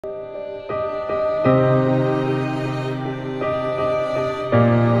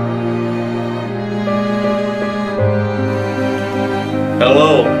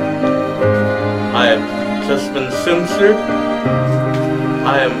censored.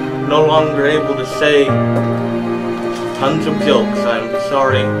 I am no longer able to say tons of jokes. I'm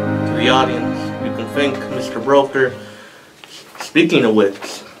sorry to the audience. You can thank Mr. Broker. Speaking of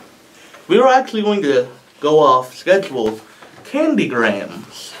which, we were actually going to go off schedule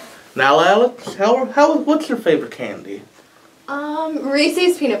candygrams. Now, Alex, what's your favorite candy?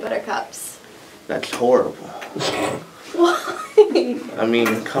 Reese's Peanut Butter Cups. That's horrible. Why? I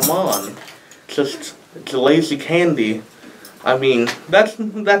mean, come on. It's a lazy candy. I mean,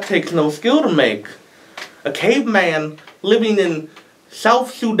 that takes no skill to make. A caveman living in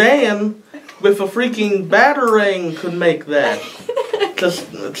South Sudan with a freaking batarang could make that.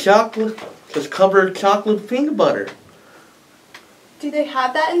 Just covered chocolate peanut butter. Do they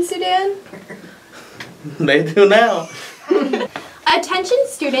have that in Sudan? They do now. Attention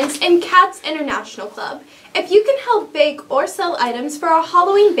students in Cats International Club. If you can help bake or sell items for our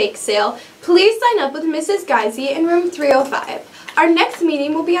Halloween bake sale, please sign up with Mrs. Geisy in room 305. Our next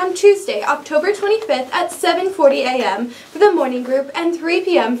meeting will be on Tuesday, October 25th at 7:40 a.m. for the morning group and 3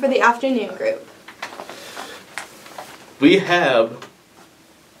 p.m. for the afternoon group. We have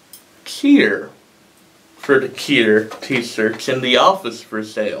Cheer for the Cheer t-shirts in the office for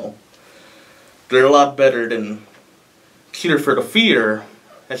sale. They're a lot better than Cheer for the Fear,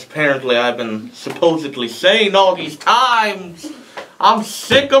 as apparently I've been supposedly saying all these times. I'm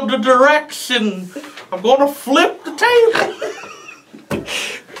sick of the direction. I'm gonna flip the table.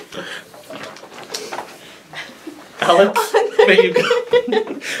 Alex, there you go.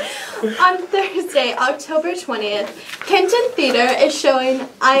 On Thursday, October 20th, Kenton Theater is showing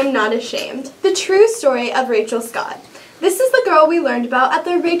I Am Not Ashamed, the true story of Rachel Scott. This is the girl we learned about at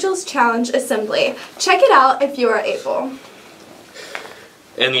the Rachel's Challenge Assembly. Check it out if you are able.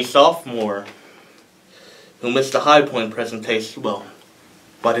 Any sophomore who missed the High Point presentation, well,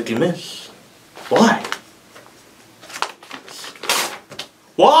 why did you miss? Why?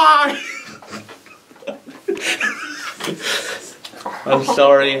 Why? I'm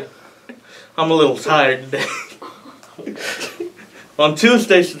sorry. I'm a little tired today. On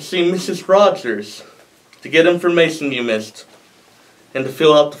Tuesday, you should see Mrs. Rogers to get information you missed and to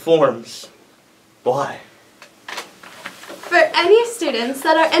fill out the forms. Why? For any students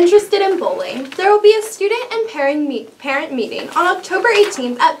that are interested in bowling, there will be a student and parent meeting on October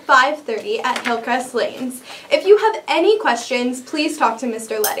 18th at 5:30 at Hillcrest Lanes. If you have any questions, please talk to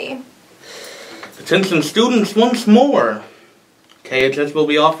Mr. Letty. Attention students once more. KHS will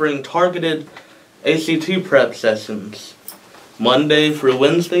be offering targeted ACT prep sessions Monday through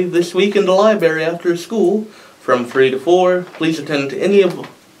Wednesday this week in the library after school from 3 to 4. Please attend any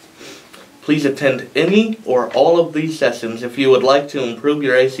or all of these sessions if you would like to improve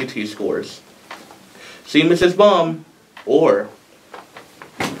your ACT scores. See Mrs. Baum or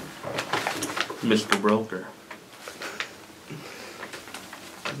Mr. Broker.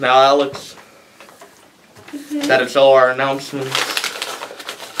 Now, Alex, that is all our announcements.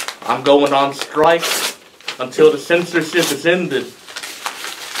 I'm going on strike until the censorship is ended.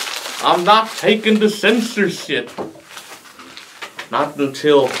 I'm not taking the censorship. Not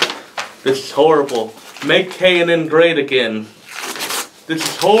until this is horrible. Make K&N great again. This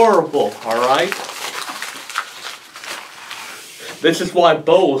is horrible, alright? This is why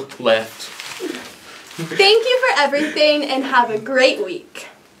Bo left. Thank you for everything and have a great week.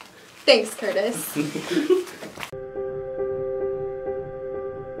 Thanks, Curtis.